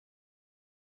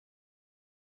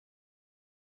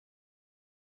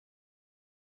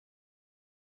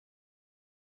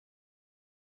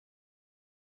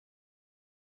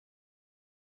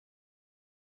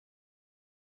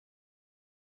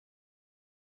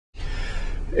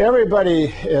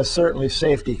Everybody is certainly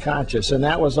safety conscious, and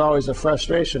that was always a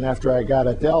frustration after I got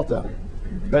at Delta.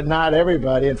 But not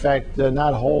everybody, in fact,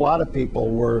 not a whole lot of people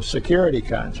were security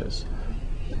conscious.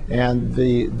 And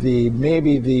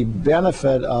maybe the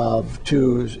benefit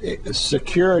to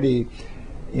security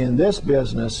in this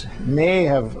business may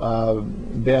have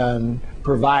been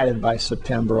provided by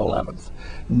September 11th.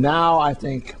 Now I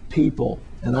think people,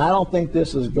 and I don't think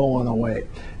this is going away,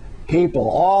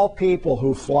 all people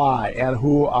who fly and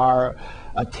who are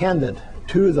attendant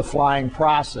to the flying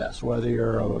process, whether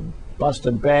you're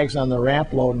busting bags on the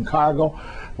ramp loading cargo,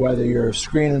 whether you're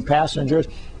screening passengers,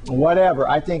 whatever,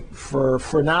 I think for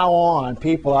now on,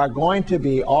 people are going to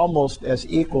be almost as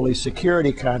equally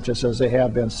security conscious as they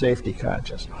have been safety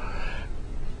conscious.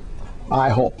 I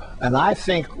hope. And I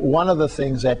think one of the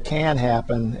things that can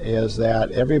happen is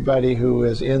that everybody who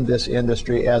is in this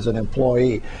industry as an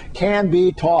employee can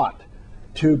be taught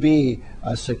to be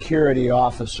a security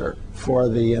officer for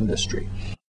the industry.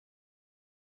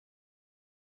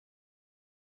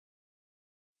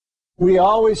 We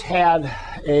always had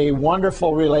a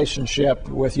wonderful relationship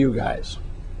with you guys.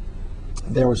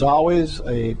 There was always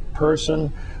a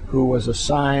person who was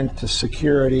assigned to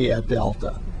security at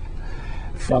Delta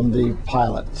from the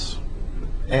pilots.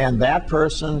 And that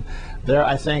person,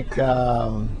 I think,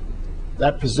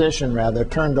 that position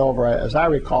turned over, as I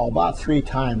recall, about 3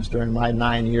 times during my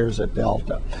 9 years at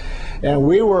Delta. And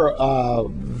we were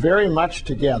very much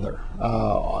together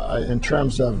in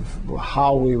terms of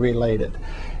how we related.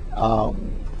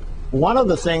 One of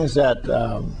the things that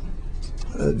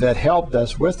helped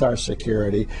us with our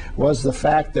security was the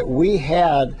fact that we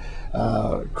had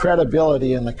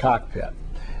credibility in the cockpit.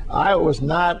 I was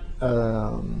not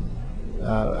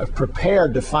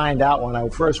prepared to find out when I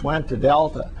first went to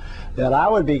Delta that I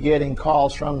would be getting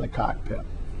calls from the cockpit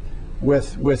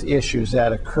with issues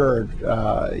that occurred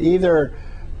either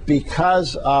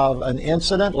because of an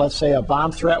incident, let's say a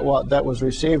bomb threat that was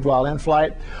received while in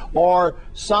flight, or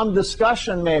some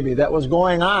discussion maybe that was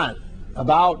going on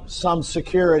about some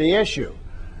security issue.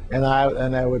 And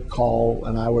I would call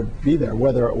and I would be there,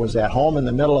 whether it was at home in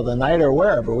the middle of the night or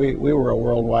wherever. We were a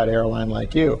worldwide airline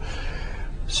like you.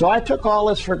 So I took all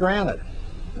this for granted,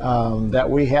 that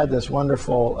we had this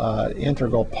wonderful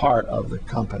integral part of the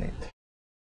company.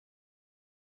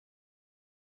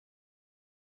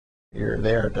 You're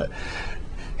there to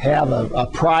have a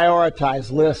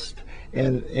prioritized list,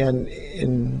 and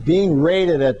in being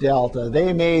rated at Delta,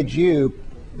 they made you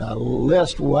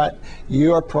list what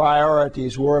your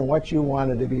priorities were and what you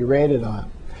wanted to be rated on.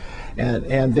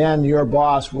 And then your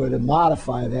boss would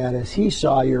modify that as he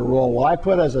saw your role. Well, I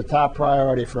put as a top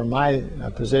priority for my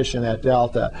position at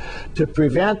Delta to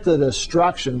prevent the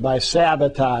destruction by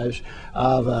sabotage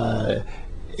of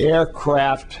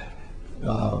aircraft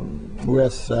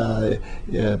with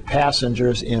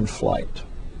passengers in flight.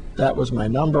 That was my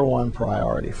 #1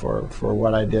 priority for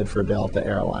what I did for Delta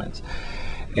Airlines.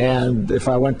 And if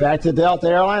I went back to Delta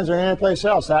Airlines or any place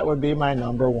else, that would be my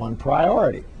 #1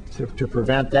 priority, to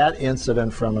prevent that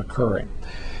incident from occurring.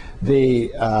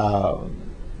 The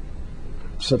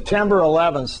September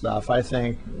 11th stuff, I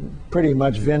think, pretty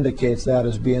much vindicates that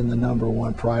as being the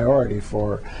 #1 priority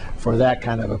for that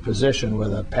kind of a position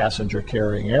with a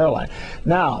passenger-carrying airline.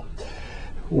 Now,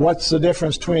 what's the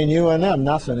difference between you and them?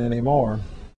 Nothing anymore.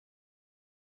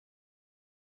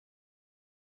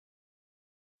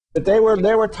 But they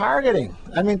were targeting.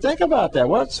 I mean, think about that.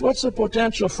 What's the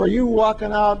potential for you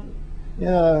walking out in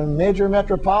a major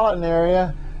metropolitan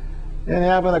area and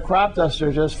having a crop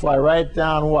duster just fly right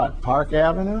down what? Park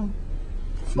Avenue?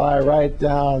 Fly right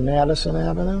down Madison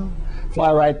Avenue?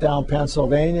 Fly right down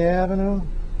Pennsylvania Avenue?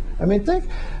 I mean,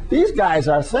 these guys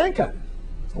are thinking.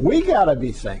 We got to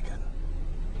be thinking.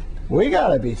 We got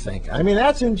to be thinking. I mean,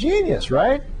 that's ingenious,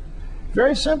 right?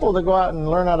 Very simple to go out and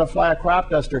learn how to fly a crop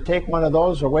duster. Take one of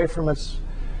those away from its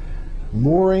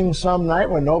mooring some night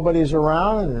when nobody's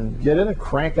around and get in and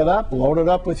crank it up, load it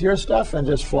up with your stuff, and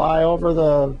just fly over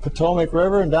the Potomac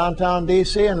River in downtown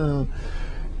D.C. and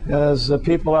as the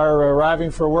people are arriving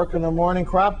for work in the morning,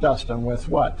 crop dust them with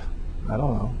what? I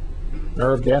don't know.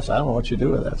 Nerve gas? I don't know what you do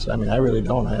with that. I mean, I really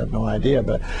don't. I have no idea.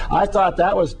 But I thought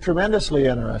that was tremendously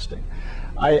interesting.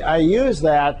 I use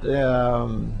that,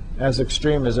 as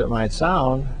extreme as it might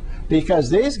sound, because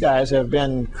these guys have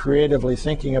been creatively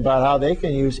thinking about how they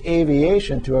can use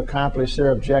aviation to accomplish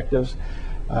their objectives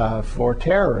for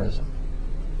terrorism.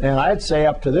 And I'd say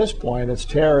up to this point, it's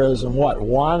terrorism, what,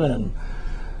 1 and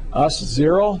us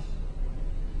 0?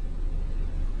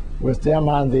 With them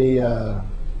on the,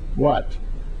 what,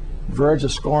 verge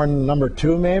of scoring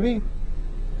 #2 maybe?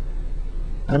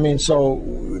 I mean, so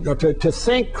to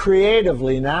think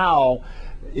creatively now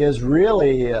is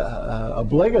really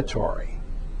obligatory.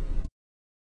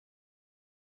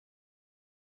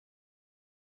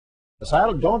 So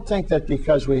I don't think that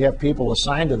because we have people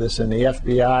assigned to this in the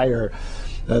FBI or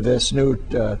this new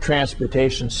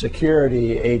transportation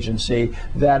security agency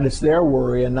that it's their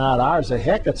worry and not ours. The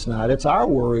heck it's not. It's our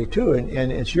worry too,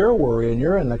 and it's your worry, and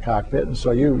you're in the cockpit, and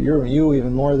so you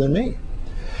even more than me.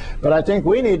 But I think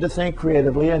we need to think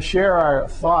creatively and share our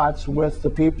thoughts with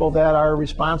the people that are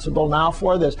responsible now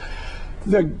for this.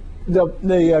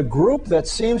 The group that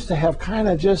seems to have kind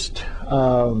of just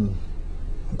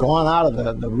gone out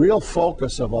of the real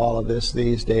focus of all of this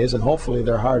these days, and hopefully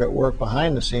they're hard at work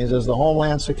behind the scenes, is the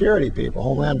Homeland Security people,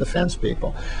 Homeland Defense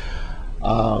people.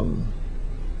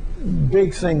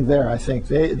 Big thing there, I think.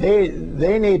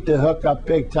 They need to hook up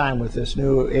big time with this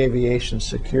new Aviation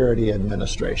Security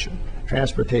Administration,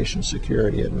 Transportation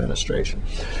Security Administration.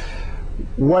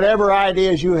 Whatever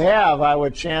ideas you have, I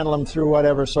would channel them through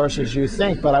whatever sources you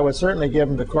think, but I would certainly give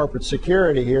them to corporate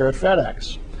security here at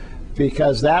FedEx,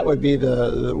 because that would be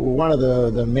one of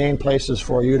the main places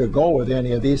for you to go with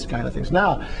any of these kind of things.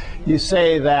 Now, you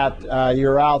say that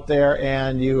you're out there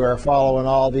and you are following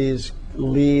all these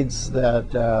leads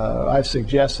that I've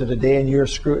suggested today, and you're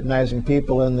scrutinizing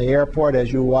people in the airport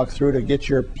as you walk through to get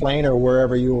your plane or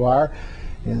wherever you are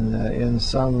in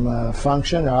some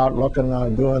function, or out looking,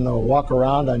 doing a walk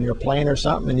around on your plane or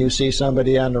something, and you see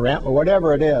somebody on the ramp or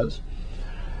whatever it is.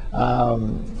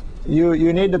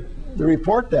 You need to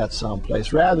report that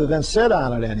someplace rather than sit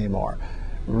on it anymore.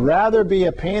 Rather be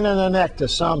a pain in the neck to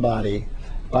somebody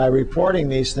by reporting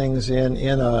these things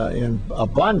in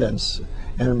abundance,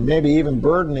 and maybe even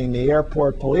burdening the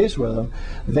airport police with them,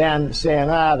 than saying,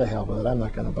 the hell with it, I'm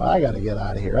not going to buy, I got to get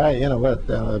out of here. You know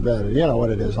what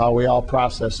it is, how we all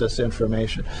process this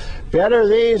information. Better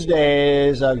these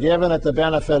days of giving it the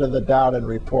benefit of the doubt and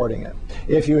reporting it.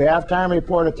 If you have time,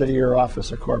 report it to your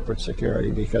Office of Corporate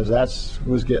Security, because that's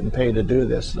who's getting paid to do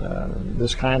this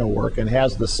kind of work, and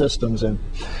has the systems and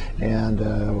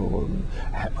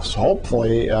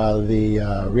hopefully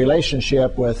the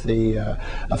relationship with the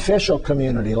official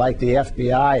community like the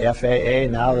FBI,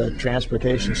 FAA, now the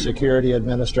Transportation Security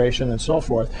Administration, and so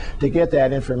forth, to get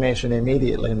that information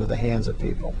immediately into the hands of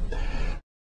people.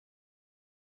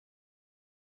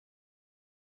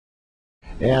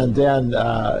 And then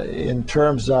in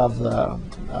terms of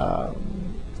the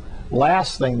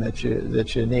last thing that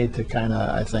you need to kind of,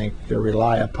 I think,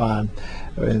 rely upon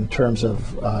in terms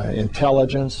of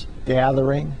intelligence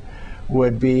gathering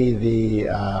would be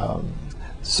the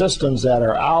systems that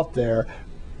are out there,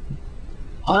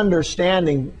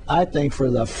 understanding, I think, for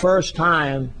the first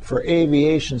time for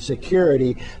aviation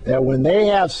security, that when they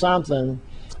have something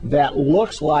that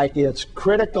looks like it's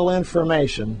critical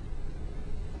information,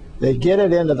 they get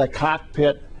it into the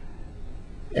cockpit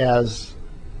as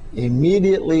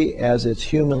immediately as it's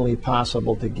humanly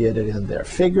possible to get it in there,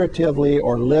 figuratively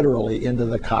or literally into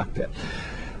the cockpit.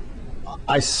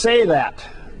 I say that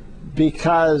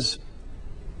because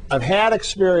I've had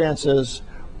experiences,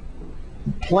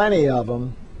 plenty of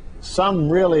them, some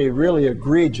really, really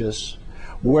egregious,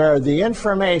 where the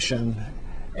information,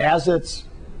 as it's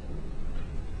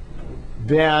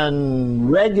been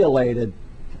regulated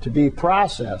to be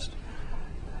processed,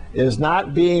 is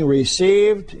not being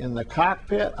received in the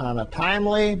cockpit on a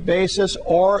timely basis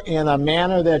or in a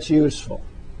manner that's useful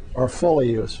or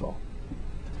fully useful.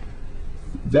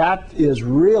 That is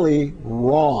really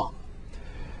wrong.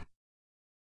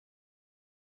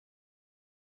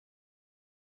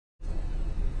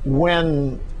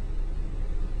 When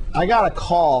I got a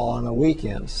call on a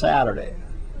weekend, Saturday,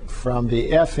 from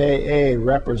the FAA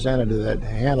representative that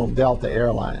handled Delta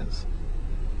Airlines,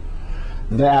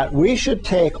 that we should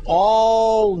take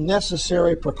all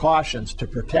necessary precautions to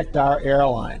protect our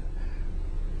airline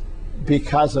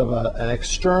because of an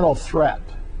external threat.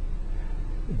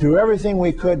 Do everything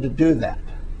we could to do that.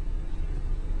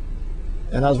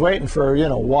 And I was waiting for,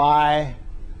 why,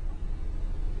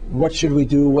 what should we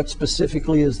do, what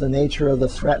specifically is the nature of the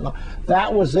threat.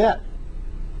 That was it.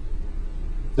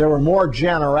 There were more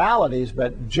generalities,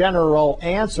 but general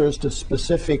answers to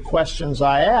specific questions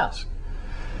I asked.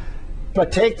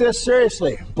 But take this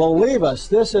seriously. Believe us,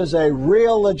 this is a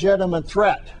real legitimate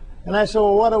threat. And I said,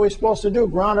 well, what are we supposed to do?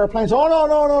 Ground our planes? Oh,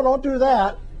 no, don't do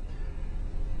that.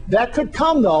 That could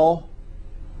come, though.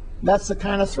 That's the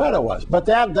kind of threat it was. But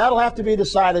that'll have to be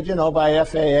decided, by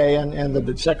FAA and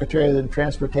the Secretary of the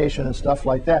Transportation and stuff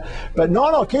like that. But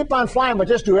no, keep on flying, but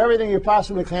just do everything you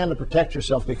possibly can to protect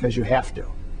yourself, because you have to.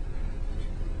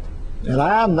 And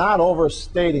I am not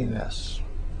overstating this.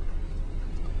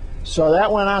 So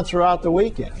that went on throughout the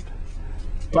weekend.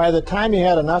 by the time you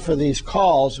had enough of these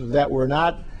calls that were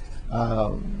not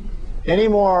any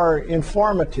more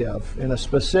informative in a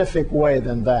specific way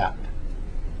than that,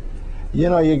 you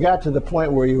know, you got to the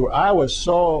point where I was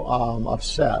so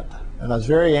upset, and I was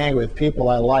very angry with people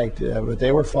I liked, but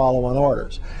they were following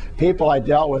orders. People I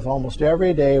dealt with almost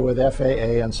every day with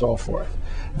FAA and so forth.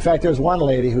 In fact, there's one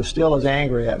lady who still is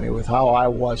angry at me with how I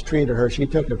was treated her. She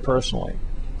took it personally.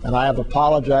 And I have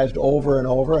apologized over and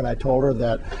over, and I told her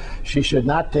that she should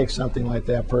not take something like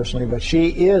that personally, but she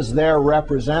is their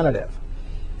representative.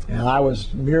 And I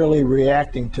was merely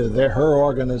reacting to her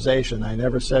organization. I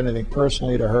never said anything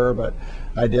personally to her, but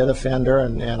I did offend her,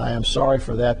 and I am sorry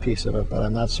for that piece of it, but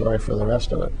I'm not sorry for the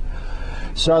rest of it.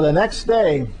 So the next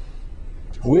day,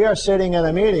 we are sitting in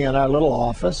a meeting in our little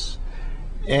office,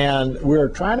 and we're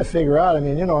trying to figure out, I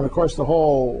mean, you know, and of course the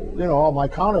whole, you know, all my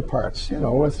counterparts, you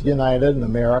know, with United and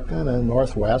American and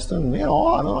Northwest and, you know,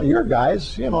 all your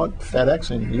guys, you know,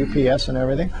 FedEx and UPS and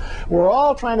everything, we're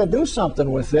all trying to do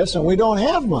something with this, and we don't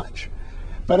have much.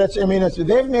 But it's, I mean,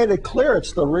 they've made it clear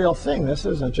it's the real thing. This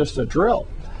isn't just a drill.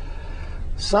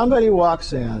 Somebody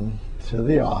walks in to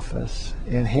the office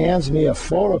and hands me a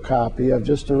photocopy of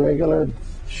just a regular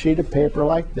sheet of paper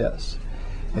like this.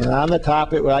 And on the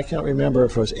top, I can't remember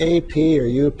if it was AP or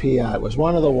UPI. It was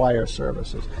one of the wire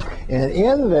services. And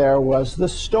in there was the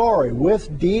story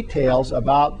with details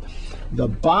about the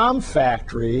bomb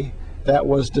factory that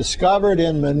was discovered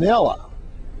in Manila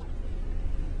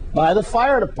by the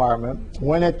fire department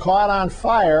when it caught on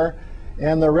fire,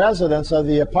 and the residents of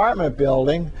the apartment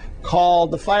building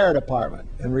called the fire department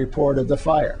and reported the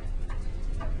fire.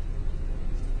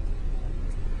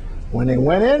 When they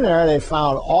went in there, they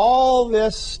found all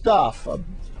this stuff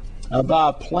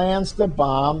about plans to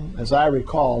bomb, as I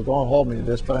recall, don't hold me to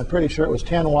this, but I'm pretty sure it was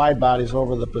 10 wide bodies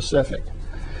over the Pacific.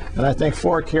 And I think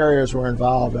 4 carriers were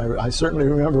involved. I certainly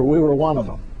remember we were one of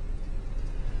them.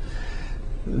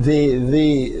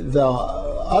 The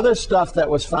other stuff that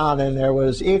was found in there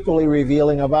was equally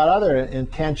revealing about other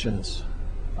intentions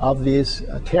of these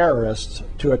terrorists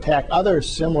to attack other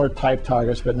similar type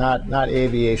targets, but not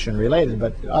aviation related,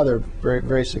 but other very,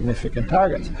 very significant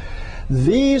targets.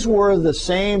 These were the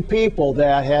same people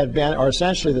that had been, or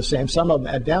essentially the same, some of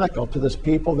them identical to the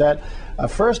people that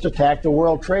first attacked the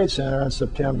World Trade Center in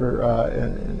September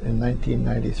in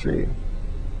 1993.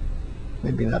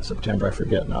 Maybe not September, I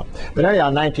forget now. But anyhow,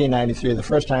 in 1993, the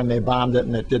first time they bombed it,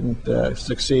 and it didn't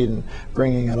succeed in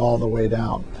bringing it all the way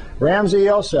down. Ramzi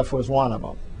Youssef was one of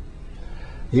them.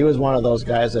 He was one of those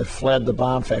guys that fled the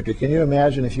bomb factory. Can you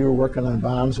imagine if you were working on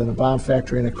bombs in a bomb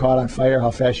factory and it caught on fire, how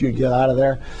fast you'd get out of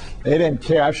there? They didn't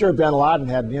care. I'm sure bin Laden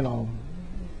had, you know,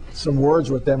 some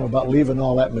words with them about leaving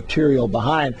all that material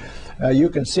behind. You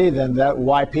can see then that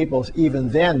why people even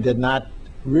then did not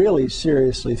really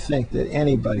seriously think that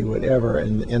anybody would ever,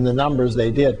 in the numbers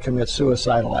they did, commit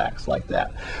suicidal acts like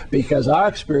that. Because our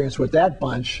experience with that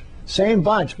bunch, same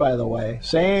bunch by the way,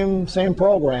 same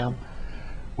program,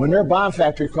 when their bomb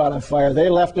factory caught on fire, they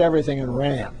left everything and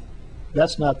ran.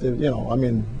 That's not the, you know, I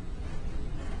mean,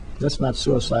 that's not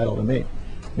suicidal to me.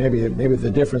 Maybe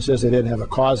the difference is they didn't have a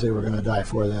cause they were going to die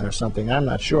for then or something. I'm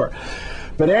not sure.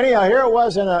 But anyhow, here it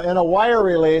was in a wire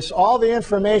release, all the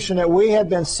information that we had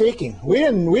been seeking. We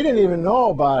didn't even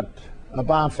know about a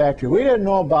bomb factory. We didn't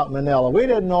know about Manila. We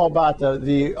didn't know about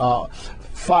the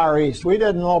Far East. We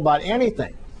didn't know about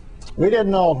anything. We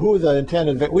didn't know who the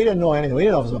intended, we didn't know anything. We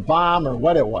didn't know if it was a bomb or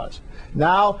what it was.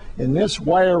 Now, in this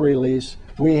wire release,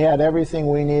 we had everything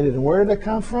we needed. And where did it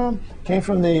come from? It came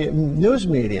from the news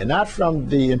media, not from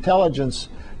the intelligence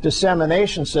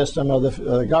dissemination system of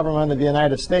the government of the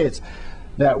United States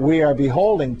that we are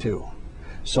beholding to.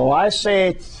 So I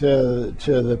say to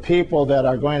the people that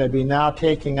are going to be now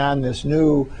taking on this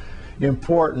new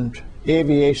important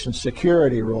aviation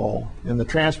security role in the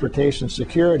Transportation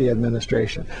Security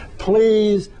Administration,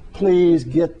 please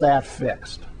get that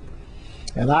fixed.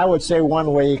 And I would say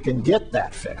one way you can get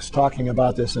that fixed, talking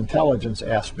about this intelligence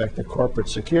aspect of corporate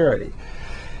security,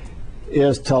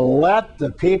 is to let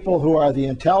the people who are the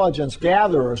intelligence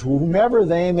gatherers, whomever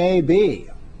they may be,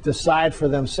 decide for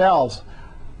themselves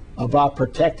about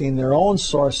protecting their own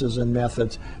sources and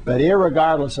methods, but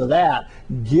irregardless of that,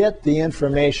 get the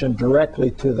information directly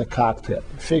to the cockpit,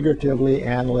 figuratively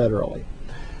and literally.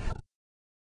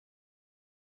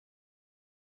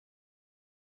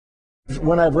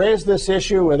 When I've raised this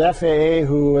issue with FAA,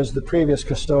 who was the previous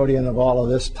custodian of all of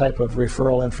this type of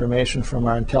referral information from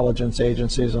our intelligence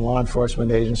agencies and law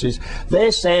enforcement agencies, they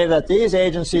say that these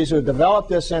agencies who develop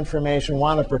this information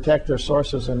want to protect their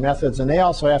sources and methods, and they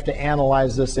also have to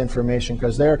analyze this information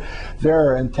because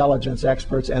they're intelligence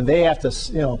experts, and they have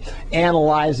to,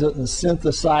 analyze it and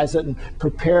synthesize it and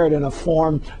prepare it in a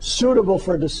form suitable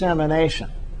for dissemination.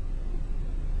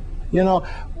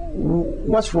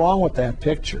 What's wrong with that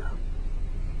picture?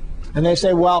 And they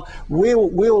say, well,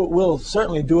 we'll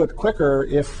certainly do it quicker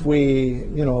if we,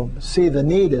 see the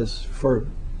need is for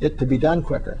it to be done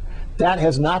quicker. That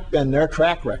has not been their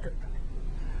track record.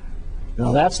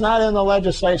 Now, that's not in the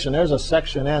legislation. There's a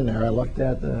section in there I looked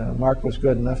at. Mark was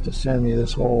good enough to send me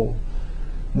this whole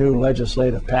new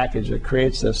legislative package that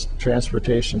creates this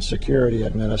Transportation Security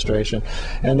Administration.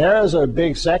 And there is a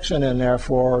big section in there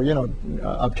for,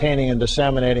 obtaining and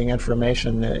disseminating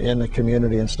information in the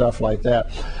community and stuff like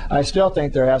that. I still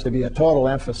think there has to be a total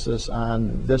emphasis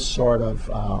on this sort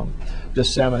of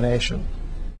dissemination.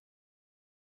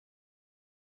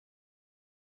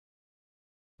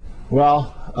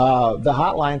 Well, the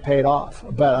hotline paid off,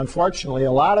 but unfortunately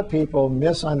a lot of people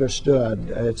misunderstood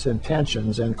its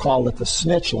intentions and called it the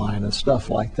snitch line and stuff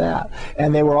like that.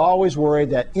 And they were always worried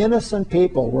that innocent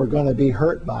people were going to be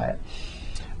hurt by it.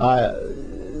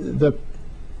 The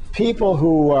people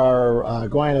who are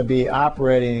going to be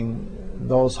operating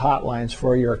those hotlines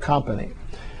for your company,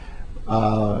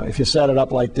 if you set it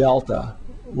up like Delta,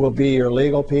 will be your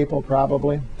legal people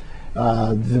probably.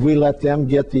 We let them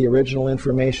get the original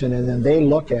information, and then they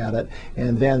look at it,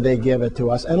 and then they give it to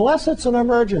us, unless it's an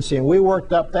emergency. And we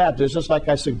worked up that. There's just like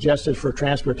I suggested for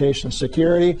transportation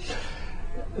security.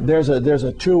 There's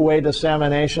a two-way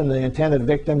dissemination. The intended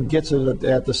victim gets it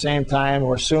at the same time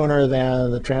or sooner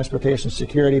than the transportation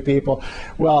security people.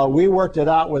 Well, we worked it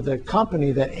out with a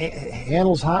company that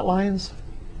handles hotlines.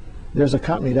 There's a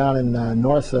company down in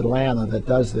North Atlanta that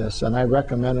does this, and I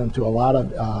recommend them to a lot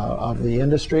of the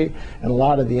industry, and a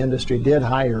lot of the industry did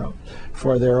hire them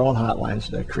for their own hotlines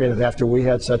that created after we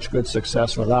had such good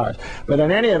success with ours. But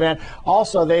in any event,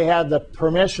 also they had the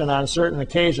permission on certain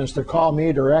occasions to call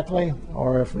me directly,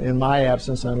 or if in my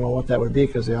absence, I don't know what that would be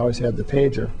because they always had the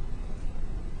pager.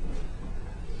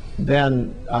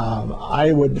 Then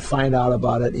I would find out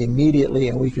about it immediately,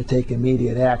 and we could take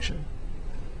immediate action.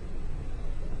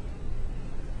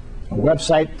 A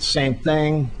website, same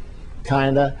thing,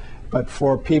 kinda, but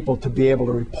for people to be able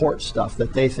to report stuff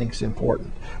that they think is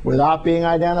important without being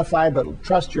identified, but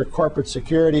trust your corporate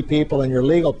security people and your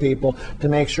legal people to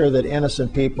make sure that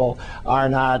innocent people are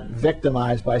not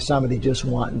victimized by somebody just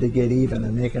wanting to get even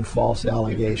and making false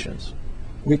allegations.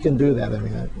 We can do that. I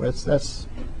mean,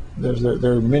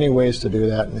 there are many ways to do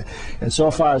that, and so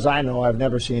far as I know, I've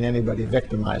never seen anybody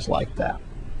victimized like that.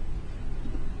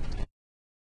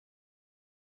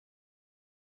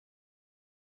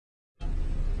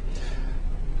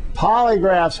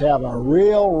 Polygraphs have a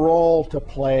real role to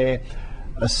play,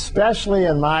 especially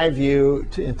in my view,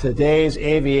 in today's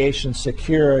aviation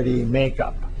security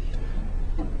makeup.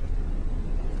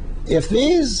 If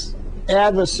these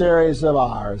adversaries of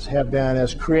ours have been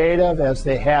as creative as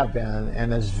they have been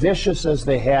and as vicious as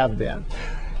they have been,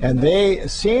 and they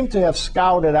seem to have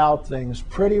scouted out things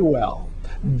pretty well,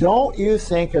 don't you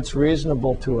think it's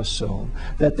reasonable to assume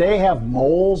that they have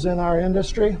moles in our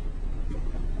industry?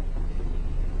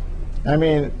 I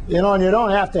mean, and you don't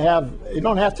have to have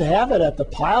it at the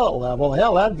pilot level.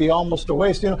 Hell, that'd be almost a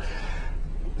waste.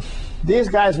 These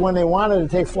guys, when they wanted to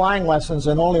take flying lessons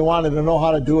and only wanted to know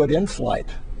how to do it in flight,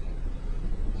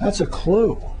 that's a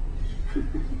clue.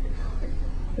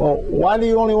 Well, why do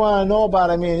you only want to know about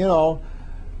it? I mean,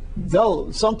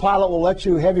 some pilot will let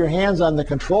you have your hands on the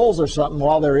controls or something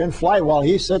while they're in flight, while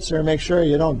he sits there and makes sure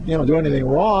you don't, do anything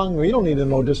wrong. You don't need to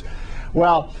know just,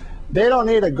 well. They don't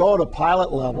need to go to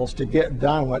pilot levels to get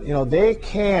done what, they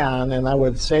can, and I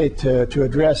would say to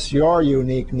address your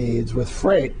unique needs with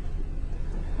freight,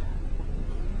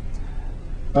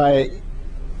 by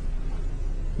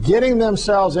getting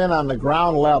themselves in on the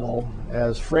ground level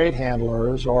as freight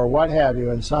handlers or what have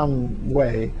you in some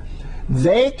way,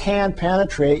 they can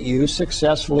penetrate you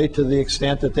successfully to the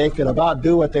extent that they can about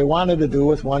do what they wanted to do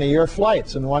with one of your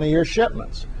flights and one of your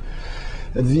shipments.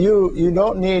 You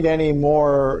don't need any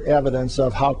more evidence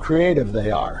of how creative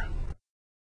they are.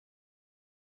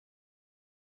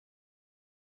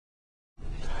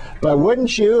 But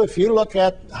wouldn't you, if you look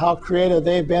at how creative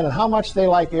they've been and how much they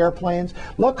like airplanes,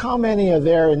 look how many of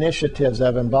their initiatives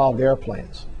have involved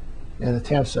airplanes and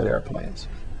attempts at airplanes.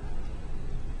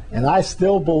 And I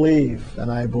still believe,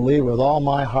 and I believe with all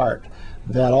my heart,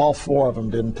 that all 4 of them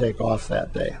didn't take off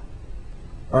that day.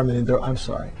 Or, I mean, I'm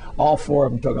sorry, all 4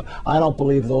 of them took off. I don't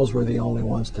believe those were the only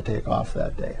ones to take off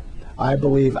that day. I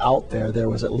believe out there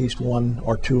was at least 1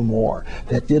 or 2 more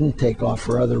that didn't take off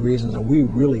for other reasons, and we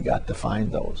really got to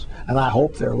find those. And I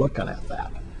hope they're looking at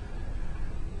that.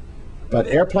 But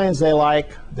airplanes they like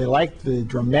the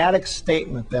dramatic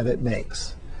statement that it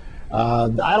makes. I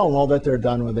don't know that they're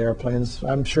done with airplanes.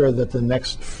 I'm sure that the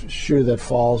next shoe that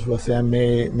falls with them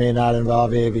may not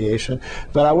involve aviation,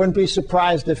 but I wouldn't be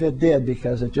surprised if it did,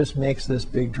 because it just makes this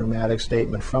big dramatic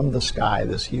statement from the sky,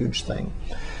 this huge thing.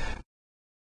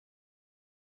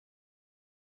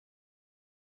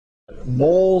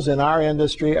 Moles in our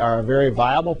industry are a very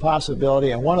viable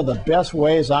possibility, and one of the best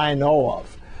ways I know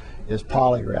of is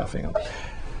polygraphing them.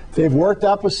 They've worked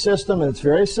up a system, and it's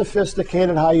very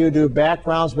sophisticated how you do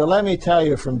backgrounds, but let me tell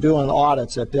you, from doing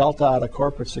audits at Delta out of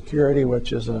corporate security,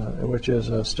 which is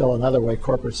still another way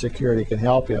corporate security can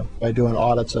help you, by doing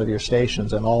audits of your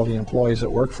stations and all the employees that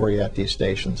work for you at these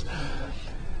stations.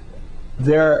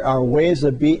 There are ways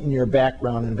of beating your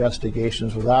background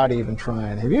investigations without even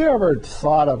trying. Have you ever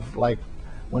thought of, like,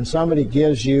 when somebody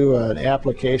gives you an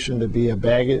application to be a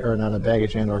baggage, or not a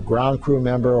baggage handler, or a ground crew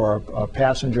member or a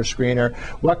passenger screener,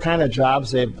 what kind of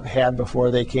jobs they've had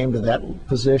before they came to that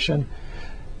position?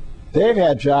 They've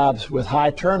had jobs with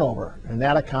high turnover, and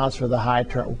that accounts for the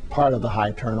part of the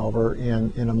high turnover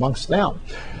in amongst them.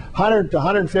 100 to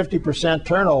 150%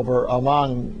 turnover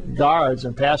among guards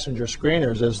and passenger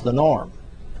screeners is the norm.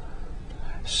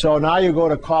 So now you go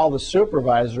to call the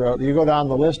supervisor, you go down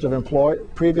the list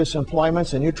of previous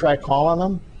employments and you try calling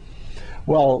them.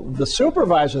 Well, the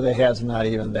supervisor they has not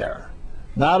even there.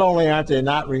 Not only aren't they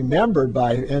not remembered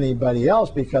by anybody else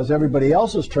because everybody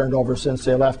else has turned over since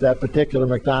they left that particular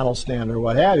McDonald's stand or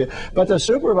what have you, but the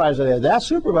supervisor, that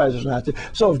supervisor's not there.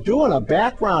 So doing a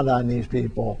background on these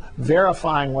people,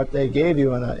 verifying what they gave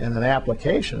you in an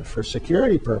application for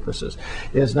security purposes,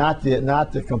 is not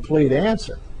the complete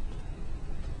answer.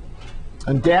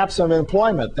 And gaps of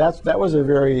employment, that was a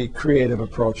very creative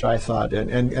approach, I thought,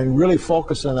 and really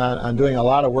focusing on doing a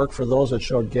lot of work for those that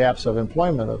showed gaps of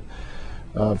employment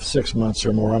of 6 months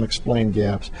or more, unexplained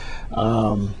gaps.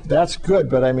 That's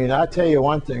good, but I mean, I'll tell you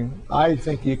one thing, I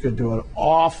think you could do an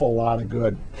awful lot of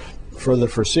good for the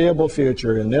foreseeable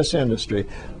future in this industry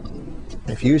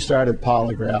if you started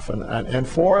polygraphing, and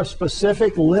for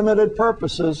specific limited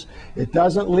purposes. It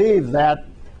doesn't leave that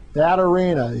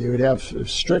arena. You would have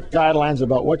strict guidelines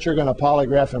about what you're going to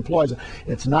polygraph employees.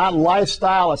 It's not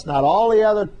lifestyle, it's not all the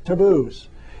other taboos.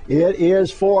 It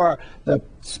is for the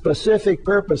specific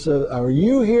purpose of, are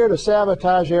you here to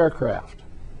sabotage aircraft?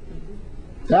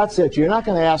 That's it. You're not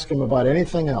going to ask them about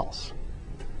anything else.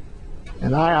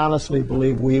 And I honestly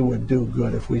believe we would do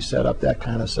good if we set up that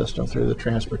kind of system through the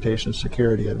Transportation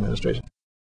Security Administration.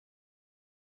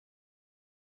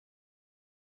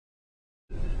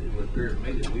 It would appear to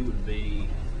me that we would be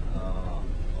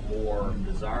a more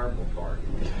desirable target.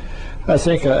 I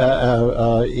think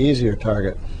a easier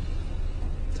target.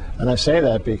 And I say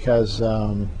that because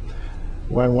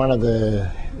when one of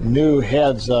the new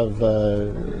heads of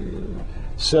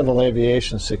civil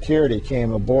aviation security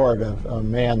came aboard, a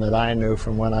man that I knew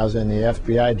from when I was in the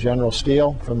FBI, General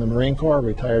Steele from the Marine Corps,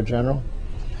 retired general.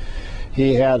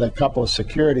 He had a couple of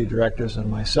security directors and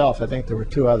myself. I think there were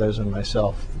 2 others and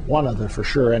myself. One other for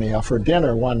sure anyhow, for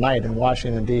dinner one night in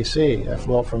Washington, D.C. I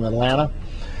flew up from Atlanta,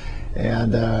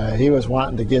 and he was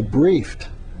wanting to get briefed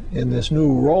in this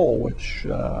new role, which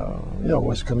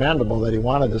was commendable that he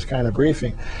wanted this kind of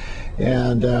briefing.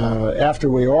 And after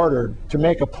we ordered, to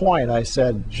make a point, I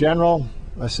said, General,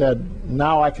 I said,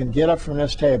 now I can get up from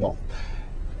this table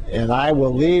and I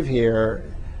will leave here,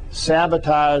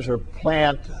 sabotage or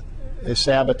plant a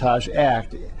sabotage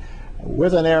act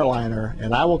with an airliner,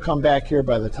 and I will come back here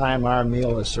by the time our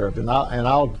meal is served, and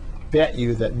I'll bet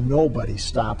you that nobody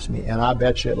stops me, and I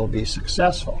bet you it'll be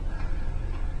successful.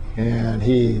 And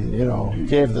he,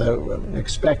 gave the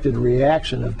expected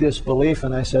reaction of disbelief,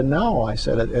 and I said, no, I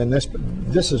said, and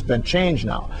this has been changed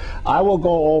now. I will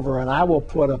go over and I will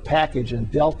put a package in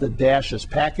Delta Dash's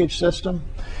package system,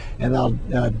 and I'll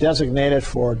designate it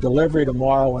for delivery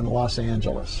tomorrow in Los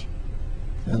Angeles.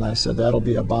 And I said, that'll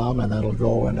be a bomb, and that'll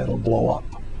go and it'll blow up.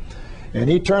 And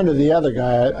he turned to the other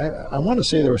guy. I want to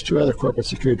say there was 2 other corporate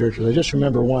security directors. I just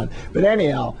remember one. But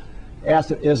anyhow,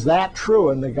 asked him, is that true?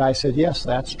 And the guy said, yes,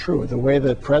 that's true. The way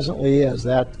that presently is,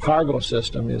 that cargo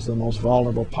system is the most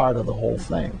vulnerable part of the whole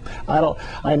thing.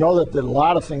 I know that a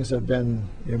lot of things have been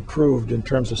improved in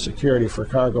terms of security for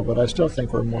cargo, but I still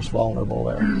think we're most vulnerable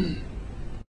there.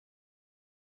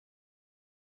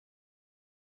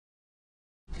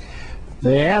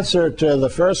 The answer to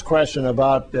the first question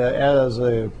about, as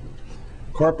a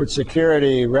corporate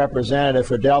security representative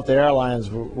for Delta Airlines,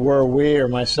 were we or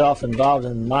myself involved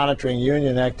in monitoring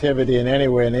union activity in any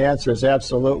way? And the answer is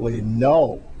absolutely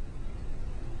no.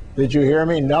 Did you hear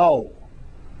me? No.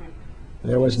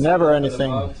 There was never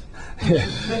anything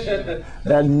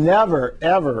that never,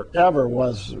 ever, ever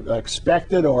was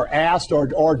expected or asked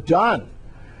or done.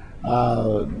 We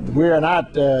are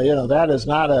not, that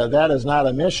is not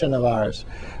a mission of ours.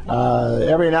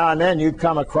 Every now and then you'd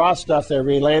come across stuff that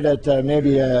related to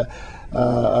maybe a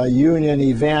union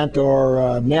event or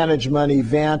a management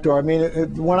event, or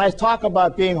when I talk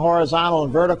about being horizontal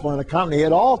and vertical in a company,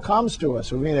 it all comes to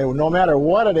us. I mean, no matter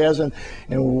what it is, and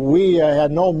we had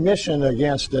no mission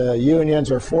against unions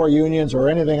or for unions or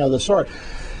anything of the sort.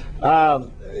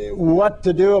 What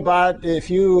to do about if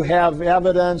you have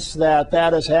evidence that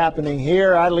that is happening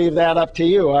here, I leave that up to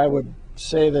you. I would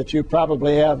say that you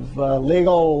probably have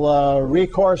legal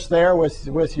recourse there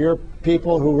with your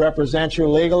people who represent you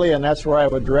legally, and that's where I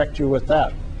would direct you with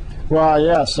that. Well,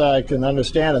 yes, I can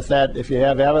understand if you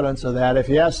have evidence of that. If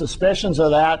you have suspicions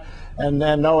of that and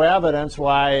then no evidence,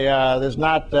 why there's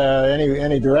not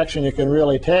any direction you can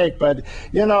really take. But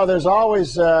there's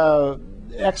always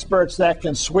experts that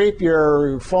can sweep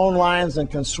your phone lines and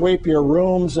can sweep your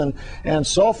rooms and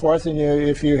so forth. And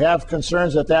if you have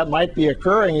concerns that might be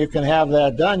occurring, you can have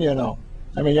that done.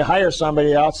 I mean, you hire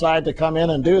somebody outside to come in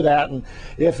and do that, and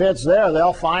if it's there,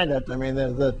 they'll find it. I mean,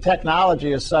 the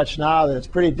technology is such now that it's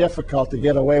pretty difficult to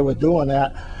get away with doing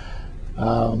that.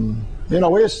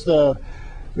 We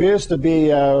used to be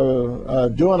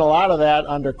doing a lot of that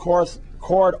under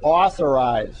court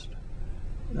authorized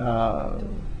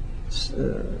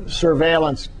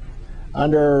surveillance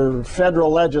under federal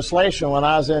legislation when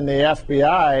I was in the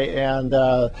FBI, and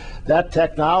that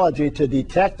technology to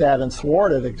detect that and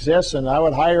thwart it exists, and I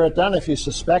would hire it done if you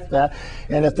suspect that.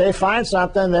 And if they find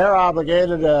something, they're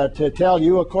obligated to tell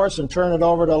you, of course, and turn it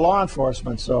over to law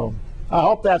enforcement. So I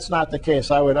hope that's not the case.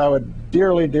 I would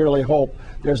dearly, dearly hope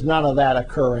there's none of that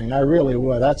occurring. I really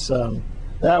would.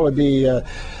 That would be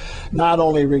not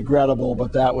only regrettable,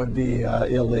 but that would be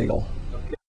illegal.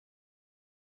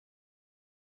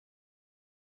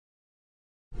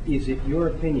 Is it your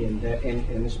opinion that,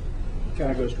 and this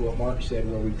kind of goes to what Mark said,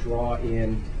 where we draw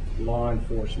in law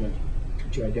enforcement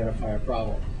to identify a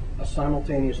problem, a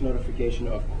simultaneous notification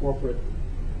of corporate,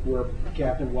 we're a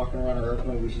captain walking around our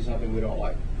airplane, we see something we don't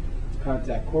like,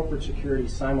 contact corporate security,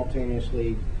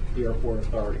 simultaneously the airport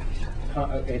authority,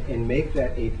 and make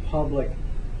that a public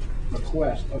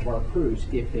request of our crews.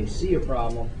 If they see a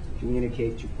problem,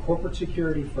 communicate to corporate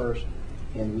security first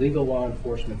and legal law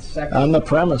enforcement second. On the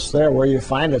premise there where you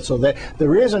find it. So the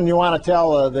reason you want to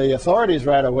tell the authorities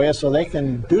right away is so they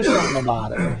can do something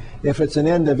about it. If it's an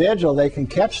individual, they can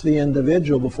catch the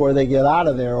individual before they get out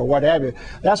of there or what have you.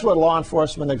 That's what law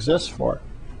enforcement exists for.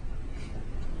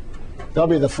 They'll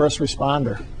be the first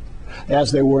responder,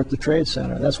 as they were at the Trade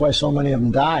Center. That's why so many of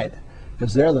them died,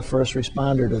 because they're the first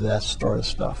responder to that sort of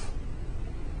stuff.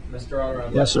 Mr. Otto,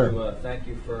 I'd yes, like sir. to thank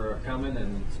you for coming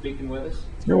and speaking with us.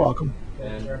 You're welcome.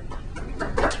 And